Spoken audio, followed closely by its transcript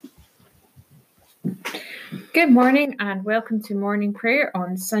Good morning and welcome to morning prayer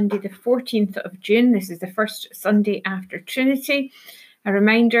on Sunday the 14th of June. This is the first Sunday after Trinity. A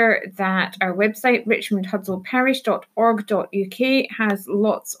reminder that our website, richmondhudsolparish.org.uk, has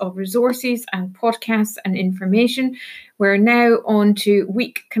lots of resources and podcasts and information. We're now on to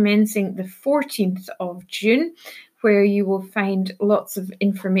week commencing the 14th of June, where you will find lots of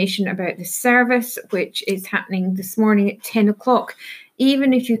information about the service, which is happening this morning at 10 o'clock.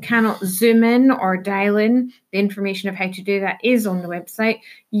 Even if you cannot zoom in or dial in, the information of how to do that is on the website.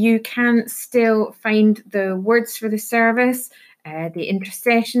 You can still find the words for the service, the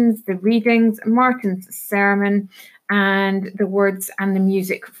intercessions, the readings, Martin's sermon, and the words and the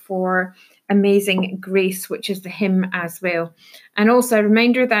music for Amazing Grace, which is the hymn as well. And also a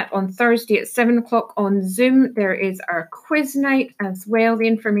reminder that on Thursday at 7 o'clock on Zoom, there is our quiz night as well. The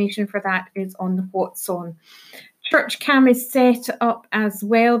information for that is on the What's On. Church Cam is set up as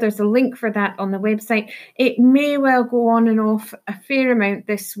well. There's a link for that on the website. It may well go on and off a fair amount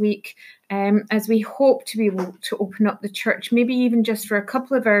this week as we hope to be able to open up the church, maybe even just for a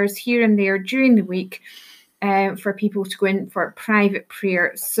couple of hours here and there during the week for people to go in for private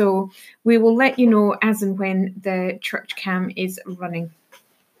prayer. So we will let you know as and when the Church Cam is running.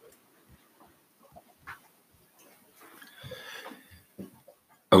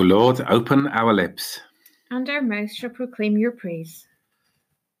 O Lord, open our lips, and our mouth shall proclaim your praise.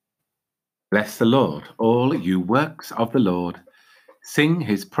 Bless the Lord, all you works of the Lord. Sing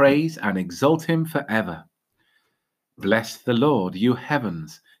his praise and exalt him forever. Bless the Lord, you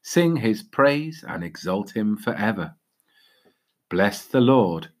heavens. Sing his praise and exalt him forever. Bless the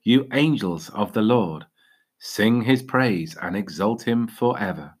Lord, you angels of the Lord. Sing his praise and exalt him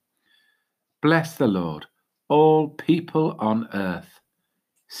forever. Bless the Lord, all people on earth.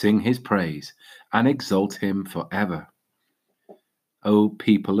 Sing his praise and exalt him forever. O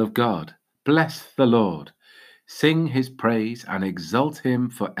people of God, bless the Lord. Sing his praise and exalt him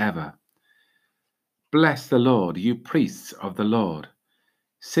forever. Bless the Lord, you priests of the Lord.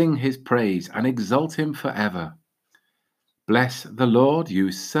 Sing his praise and exalt him forever. Bless the Lord,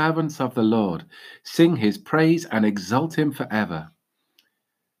 you servants of the Lord. Sing his praise and exalt him forever.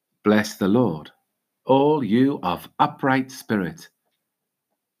 Bless the Lord, all you of upright spirit.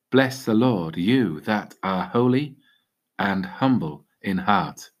 Bless the Lord, you that are holy and humble in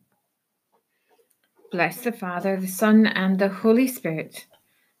heart. Bless the Father, the Son, and the Holy Spirit.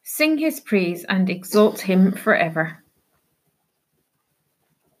 Sing his praise and exalt him forever.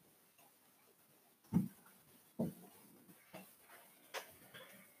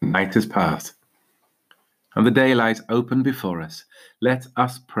 Night is past, and the day lies open before us. Let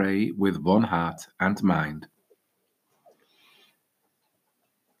us pray with one heart and mind.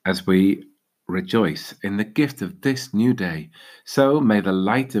 As we rejoice in the gift of this new day, so may the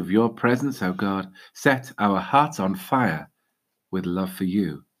light of your presence, O God, set our hearts on fire with love for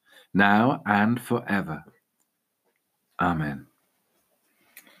you, now and forever. Amen.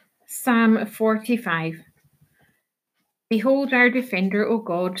 Psalm 45. Behold our defender, O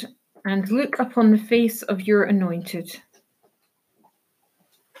God, and look upon the face of your anointed.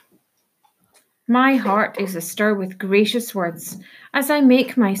 My heart is astir with gracious words. As I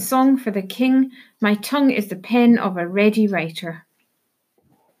make my song for the King, my tongue is the pen of a ready writer.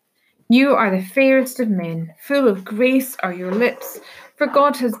 You are the fairest of men, full of grace are your lips, for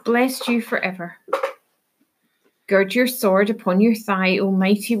God has blessed you forever. Gird your sword upon your thigh, O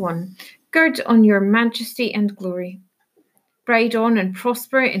mighty one. Gird on your majesty and glory. Ride on and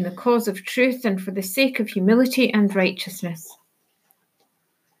prosper in the cause of truth and for the sake of humility and righteousness.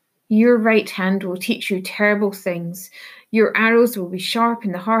 Your right hand will teach you terrible things. Your arrows will be sharp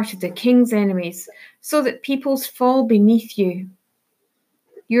in the heart of the king's enemies, so that peoples fall beneath you.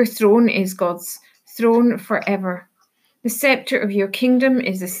 Your throne is God's throne forever. The scepter of your kingdom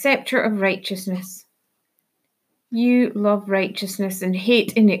is the scepter of righteousness. You love righteousness and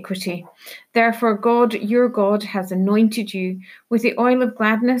hate iniquity. Therefore God, your God, has anointed you with the oil of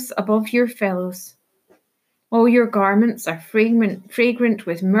gladness above your fellows. All your garments are fragrant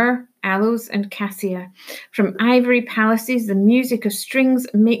with myrrh, aloes, and cassia. From ivory palaces, the music of strings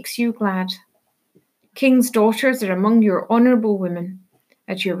makes you glad. King's daughters are among your honourable women.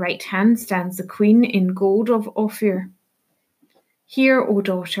 At your right hand stands the queen in gold of Ophir. Hear, O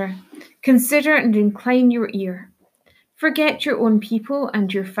daughter, consider and incline your ear. Forget your own people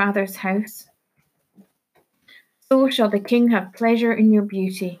and your father's house. So shall the king have pleasure in your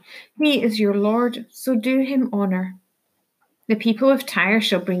beauty. He is your Lord, so do him honour. The people of Tyre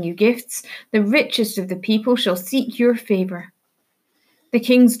shall bring you gifts. The richest of the people shall seek your favour. The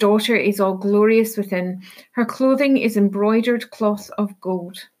king's daughter is all glorious within. Her clothing is embroidered cloth of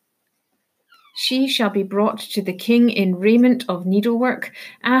gold. She shall be brought to the king in raiment of needlework.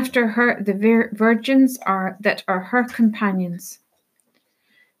 After her the virgins that are her companions.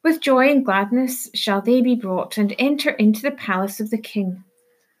 With joy and gladness shall they be brought and enter into the palace of the king.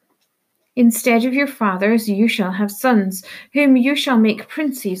 Instead of your fathers you shall have sons, whom you shall make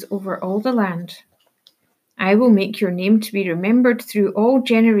princes over all the land. I will make your name to be remembered through all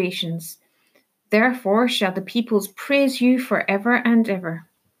generations. Therefore shall the peoples praise you forever and ever.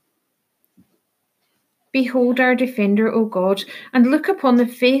 Behold our defender, O God, and look upon the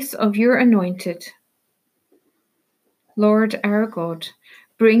face of your anointed. Lord our God,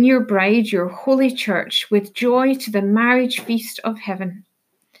 bring your bride, your holy church, with joy to the marriage feast of heaven,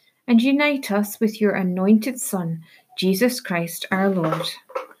 and unite us with your anointed Son, Jesus Christ our Lord.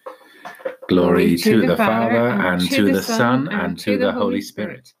 Glory to the Father, and to the Son, and to the Holy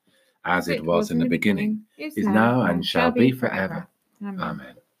Spirit, as it was in the beginning, is now, and shall be forever.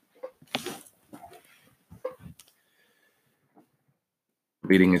 Amen.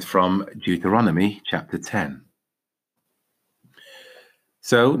 Reading is from Deuteronomy chapter 10.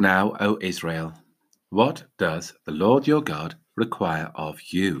 So now, O Israel, what does the Lord your God require of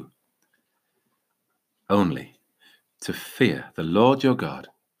you? Only to fear the Lord your God,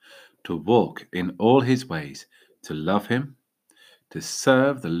 to walk in all his ways, to love him, to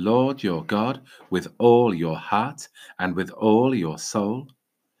serve the Lord your God with all your heart and with all your soul,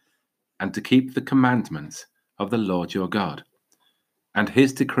 and to keep the commandments of the Lord your God, and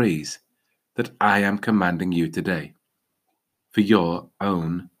his decrees that I am commanding you today, for your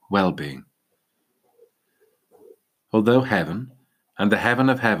own well-being. Although heaven and the heaven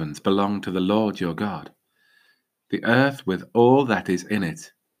of heavens belong to the Lord your God, the earth with all that is in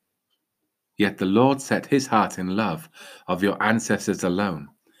it, yet the Lord set his heart in love of your ancestors alone,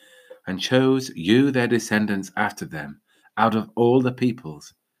 and chose you their descendants after them out of all the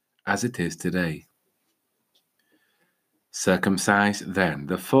peoples, as it is today. Circumcise then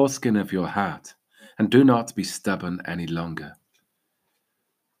the foreskin of your heart, and do not be stubborn any longer.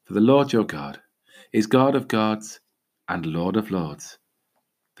 For the Lord your God is God of gods and Lord of lords,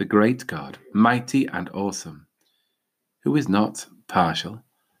 the great God, mighty and awesome, who is not partial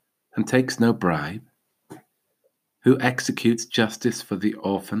and takes no bribe, who executes justice for the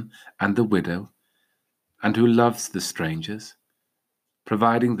orphan and the widow, and who loves the strangers,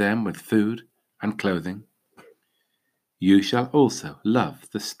 providing them with food and clothing. You shall also love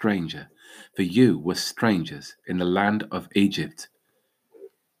the stranger, for you were strangers in the land of Egypt.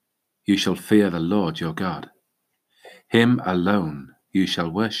 You shall fear the Lord your God. Him alone you shall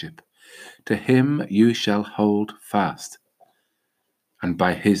worship. To him you shall hold fast, and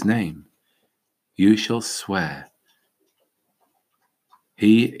by his name you shall swear.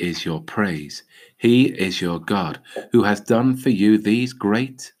 He is your praise. He is your God, who has done for you these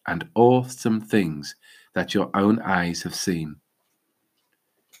great and awesome things that your own eyes have seen.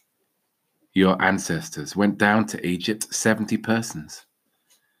 Your ancestors went down to Egypt 70 persons.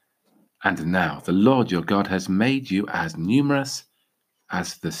 And now the Lord your God has made you as numerous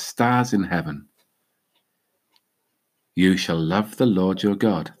as the stars in heaven. You shall love the Lord your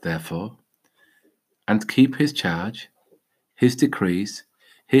God, therefore, and keep his charge, his decrees,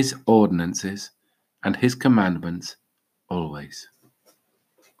 his ordinances, and his commandments always.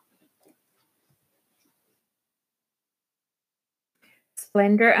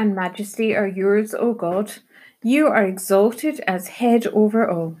 Splendor and majesty are yours, O God. You are exalted as head over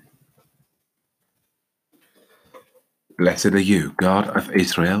all. Blessed are you, God of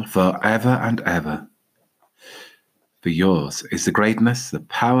Israel, forever and ever. For yours is the greatness, the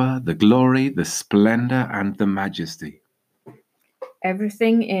power, the glory, the splendor, and the majesty.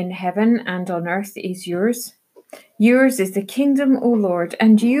 Everything in heaven and on earth is yours. Yours is the kingdom, O Lord,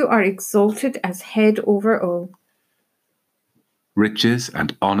 and you are exalted as head over all. Riches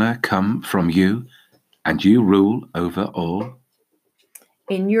and honor come from you, and you rule over all.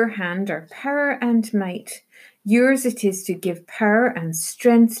 In your hand are power and might. Yours it is to give power and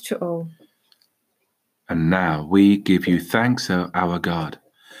strength to all. And now we give you thanks, O our God,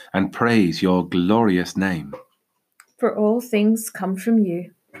 and praise your glorious name. For all things come from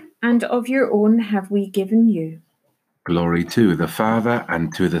you, and of your own have we given you. Glory to the Father,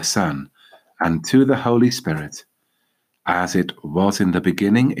 and to the Son, and to the Holy Spirit, as it was in the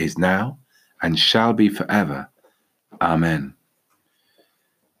beginning, is now, and shall be forever. Amen.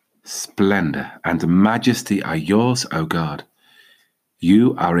 Splendor and majesty are yours, O God.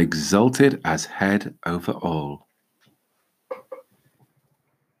 You are exalted as head over all.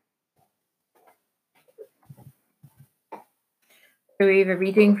 We have a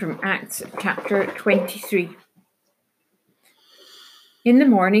reading from Acts chapter 23. In the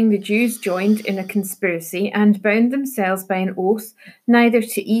morning, the Jews joined in a conspiracy and bound themselves by an oath neither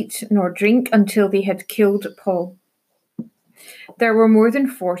to eat nor drink until they had killed Paul. There were more than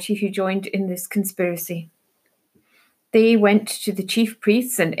 40 who joined in this conspiracy. They went to the chief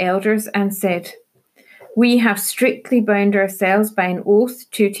priests and elders and said, "We have strictly bound ourselves by an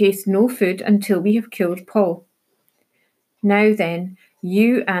oath to taste no food until we have killed Paul. Now then,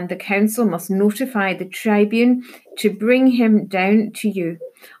 you and the council must notify the tribune to bring him down to you,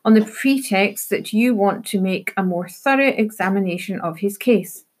 on the pretext that you want to make a more thorough examination of his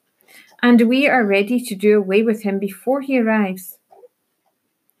case. And we are ready to do away with him before he arrives."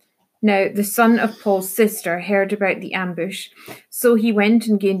 Now the son of Paul's sister heard about the ambush, so he went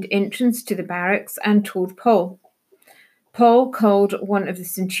and gained entrance to the barracks and told Paul. Paul called one of the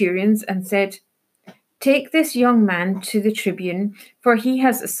centurions and said, "Take this young man to the tribune, for he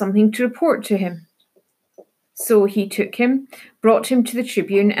has something to report to him." So he took him, brought him to the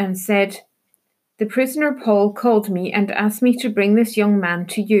tribune, and said, "The prisoner Paul called me and asked me to bring this young man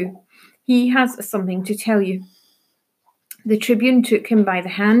to you. He has something to tell you." The tribune took him by the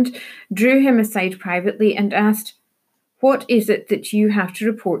hand, drew him aside privately, and asked, "What is it that you have to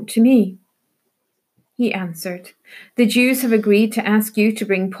report to me?" He answered, "The Jews have agreed to ask you to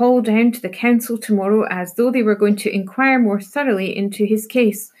bring Paul down to the council tomorrow as though they were going to inquire more thoroughly into his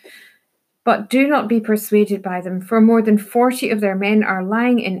case. But do not be persuaded by them, for more than 40 of their men are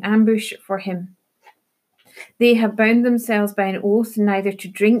lying in ambush for him. They have bound themselves by an oath neither to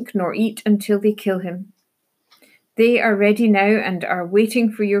drink nor eat until they kill him. They are ready now and are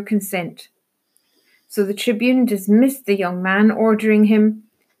waiting for your consent." So the tribune dismissed the young man, ordering him,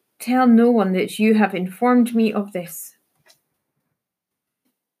 "Tell no one that you have informed me of this."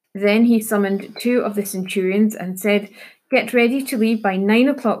 Then he summoned 2 of the centurions and said, "Get ready to leave by 9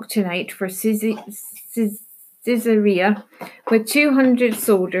 o'clock tonight for Caesarea with 200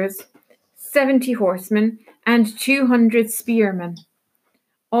 soldiers, 70 horsemen, and 200 spearmen.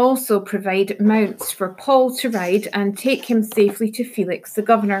 Also provide mounts for Paul to ride and take him safely to Felix the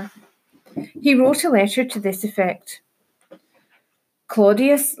governor." He wrote a letter to this effect: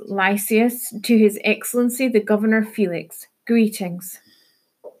 "Claudius Lysias, to His Excellency the Governor Felix, greetings.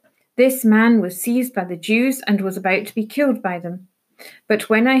 This man was seized by the Jews and was about to be killed by them. But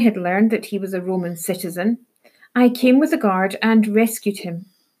when I had learned that he was a Roman citizen, I came with a guard and rescued him.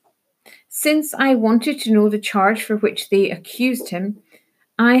 Since I wanted to know the charge for which they accused him,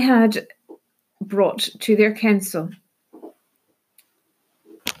 I had brought to their council.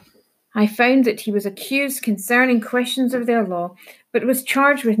 I found that he was accused concerning questions of their law, but was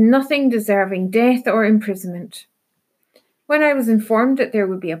charged with nothing deserving death or imprisonment. When I was informed that there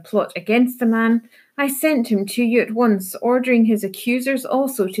would be a plot against the man, I sent him to you at once, ordering his accusers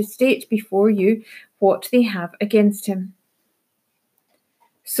also to state before you what they have against him."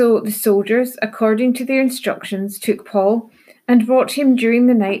 So the soldiers, according to their instructions, took Paul and brought him during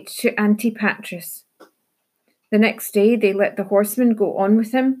the night to Antipatris. The next day they let the horsemen go on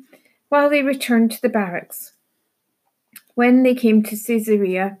with him, while they returned to the barracks. When they came to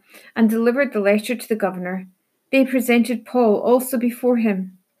Caesarea and delivered the letter to the governor, they presented Paul also before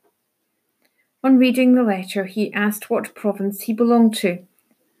him. On reading the letter, he asked what province he belonged to,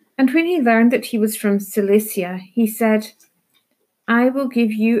 and when he learned that he was from Cilicia, he said, "I will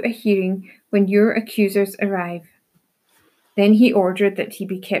give you a hearing when your accusers arrive." Then he ordered that he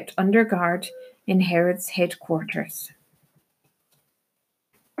be kept under guard in Herod's headquarters.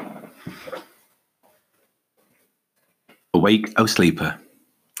 Awake, O sleeper,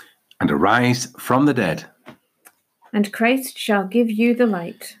 and arise from the dead, and Christ shall give you the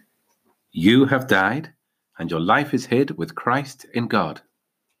light. You have died, and your life is hid with Christ in God.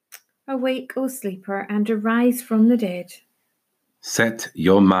 Awake, O sleeper, and arise from the dead. Set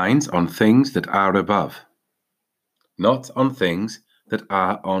your minds on things that are above, not on things that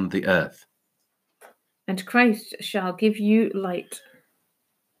are on the earth. And Christ shall give you light.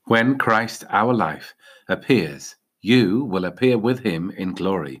 When Christ our life appears, you will appear with him in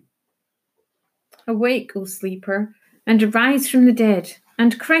glory. Awake, O sleeper, and arise from the dead,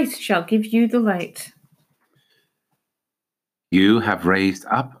 and Christ shall give you the light. You have raised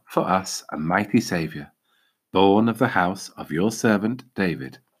up for us a mighty Saviour, born of the house of your servant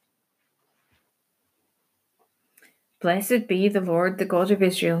David. Blessed be the Lord, the God of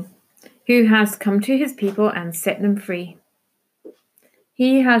Israel, who has come to his people and set them free.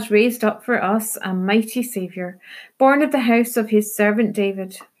 He has raised up for us a mighty Saviour, born of the house of his servant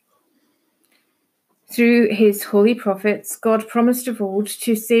David. Through his holy prophets, God promised of old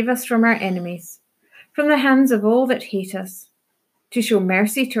to save us from our enemies, from the hands of all that hate us, to show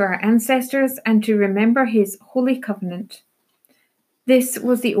mercy to our ancestors and to remember his holy covenant, This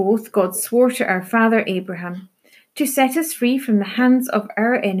was the oath God swore to our father Abraham, to set us free from the hands of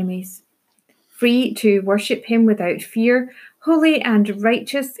our enemies, free to worship him without fear, holy and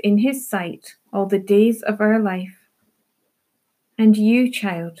righteous in his sight all the days of our life. And you,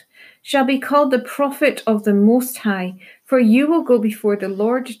 child, shall be called the prophet of the Most High, for you will go before the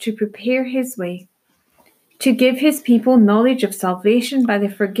Lord to prepare his way, to give his people knowledge of salvation by the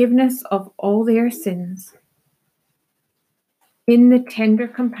forgiveness of all their sins. In the tender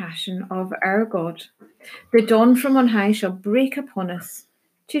compassion of our God, the dawn from on high shall break upon us,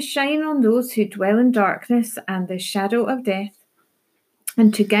 to shine on those who dwell in darkness and the shadow of death,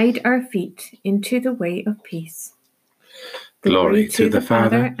 and to guide our feet into the way of peace. Glory to the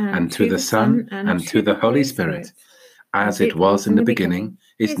Father, and to the Son, and to the Holy Spirit, as it was in the beginning,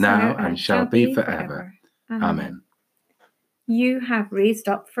 is now, and shall be forever. Amen. You have raised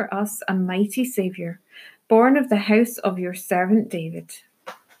up for us a mighty Saviour, born of the house of your servant David.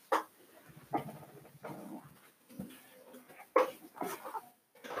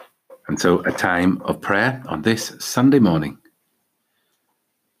 And so a time of prayer on this Sunday morning.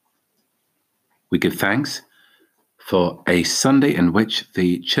 We give thanks for a Sunday in which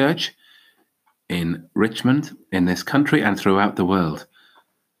the church in Richmond, in this country and throughout the world,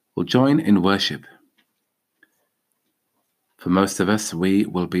 will join in worship. For most of us, we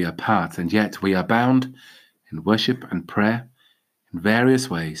will be apart, and yet we are bound in worship and prayer in various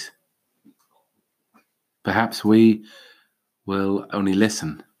ways. Perhaps we will only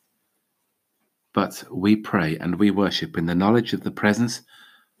listen, but we pray and we worship in the knowledge of the presence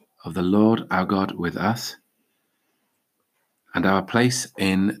of the Lord our God with us, and our place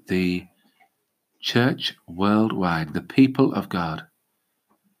in the church worldwide, the people of God,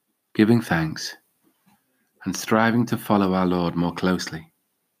 giving thanks and striving to follow our Lord more closely.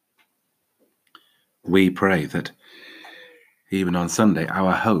 We pray that even on Sunday,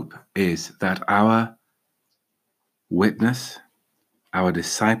 our hope is that our witness, our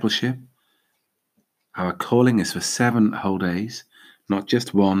discipleship, our calling is for 7 whole days, not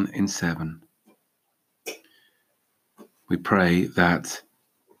just 1 in 7. We pray that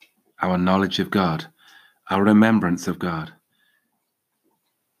our knowledge of God, our remembrance of God,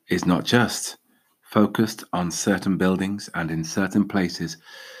 is not just focused on certain buildings and in certain places,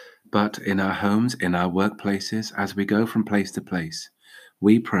 but in our homes, in our workplaces, as we go from place to place.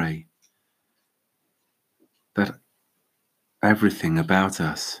 We pray that everything about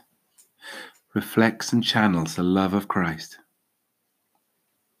us reflects and channels the love of Christ.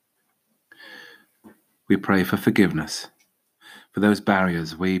 We pray for forgiveness, for those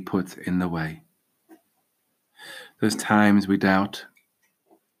barriers we put in the way, those times we doubt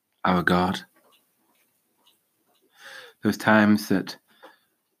our God, those times that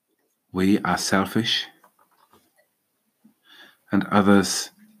we are selfish and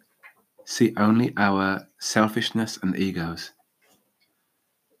others see only our selfishness and egos,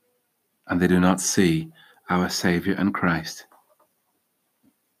 and they do not see our Saviour and Christ.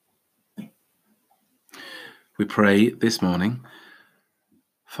 We pray this morning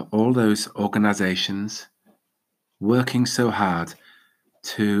for all those organizations working so hard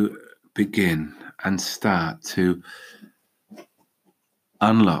to begin and start to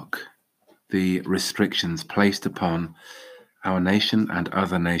unlock the restrictions placed upon our nation and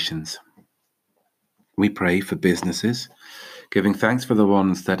other nations. We pray for businesses, giving thanks for the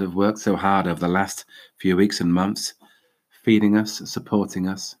ones that have worked so hard over the last few weeks and months, feeding us, supporting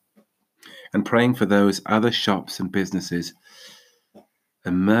us, and praying for those other shops and businesses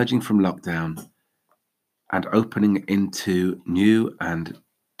emerging from lockdown and opening into new and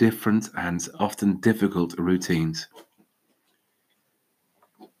different and often difficult routines.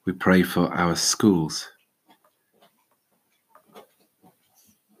 We pray for our schools,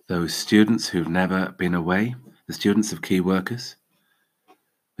 those students who've never been away, the students of key workers.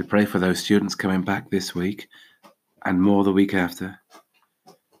 We pray for those students coming back this week and more the week after.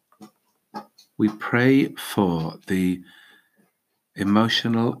 We pray for the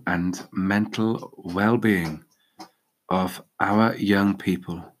emotional and mental well-being of our young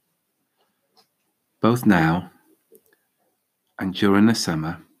people, both now and during the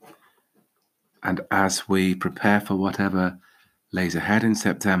summer, and as we prepare for whatever lays ahead in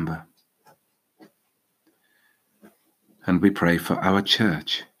September. And we pray for our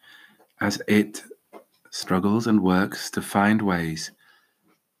church as it struggles and works to find ways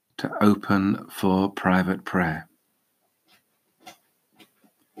to open for private prayer.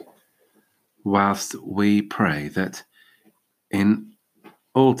 Whilst we pray that in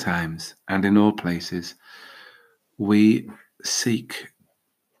all times and in all places, we seek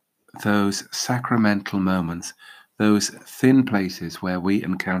those sacramental moments, those thin places where we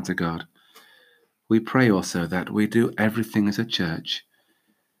encounter God. We pray also that we do everything as a church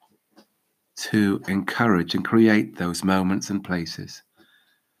to encourage and create those moments and places.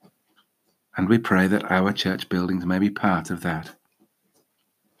 And we pray that our church buildings may be part of that.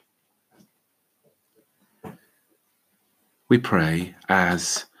 We pray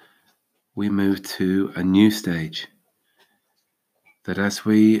as we move to a new stage, that as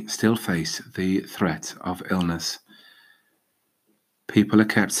we still face the threat of illness, people are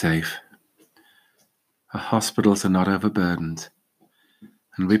kept safe, our hospitals are not overburdened,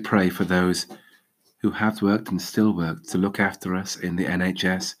 and we pray for those who have worked and still work to look after us in the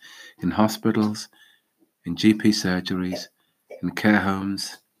NHS, in hospitals, in GP surgeries, in care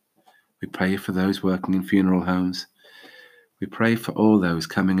homes. We pray for those working in funeral homes. We pray for all those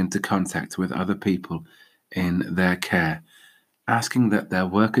coming into contact with other people in their care, asking that their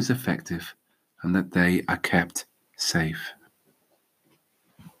work is effective and that they are kept safe.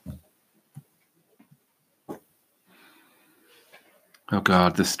 O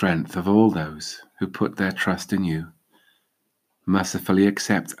God, the strength of all those who put their trust in you, mercifully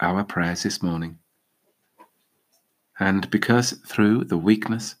accept our prayers this morning. And because through the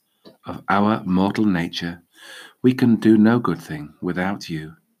weakness of our mortal nature, we can do no good thing without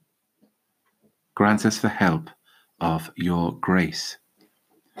you, grant us the help of your grace,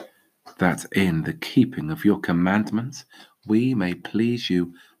 that in the keeping of your commandments we may please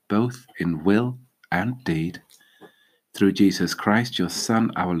you both in will and deed, through Jesus Christ, your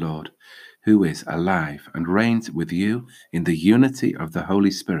Son, our Lord, who is alive and reigns with you in the unity of the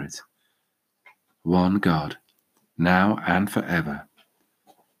Holy Spirit, one God, now and forever.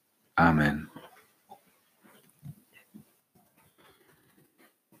 Amen.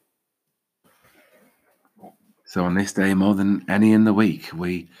 So on this day, more than any in the week,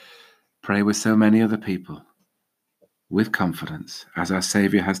 we pray with so many other people, with confidence, as our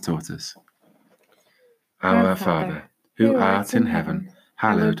Saviour has taught us. Our Father, who art in heaven,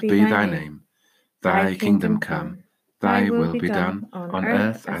 hallowed be thy name. Thy kingdom come, thy will be done, on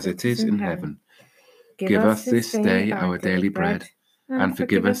earth as it is in heaven. Give us this day our daily bread, and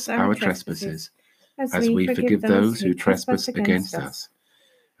forgive us our trespasses, as we forgive those who trespass against us.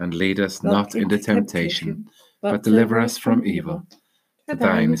 And lead us not into temptation, but deliver us from evil. For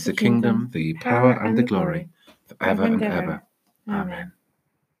thine is the kingdom, the power, and the glory, forever and ever. Amen.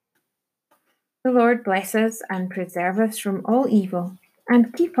 The Lord bless us and preserve us from all evil,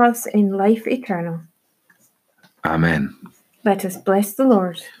 and keep us in life eternal. Amen. Let us bless the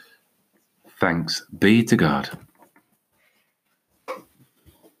Lord. Thanks be to God.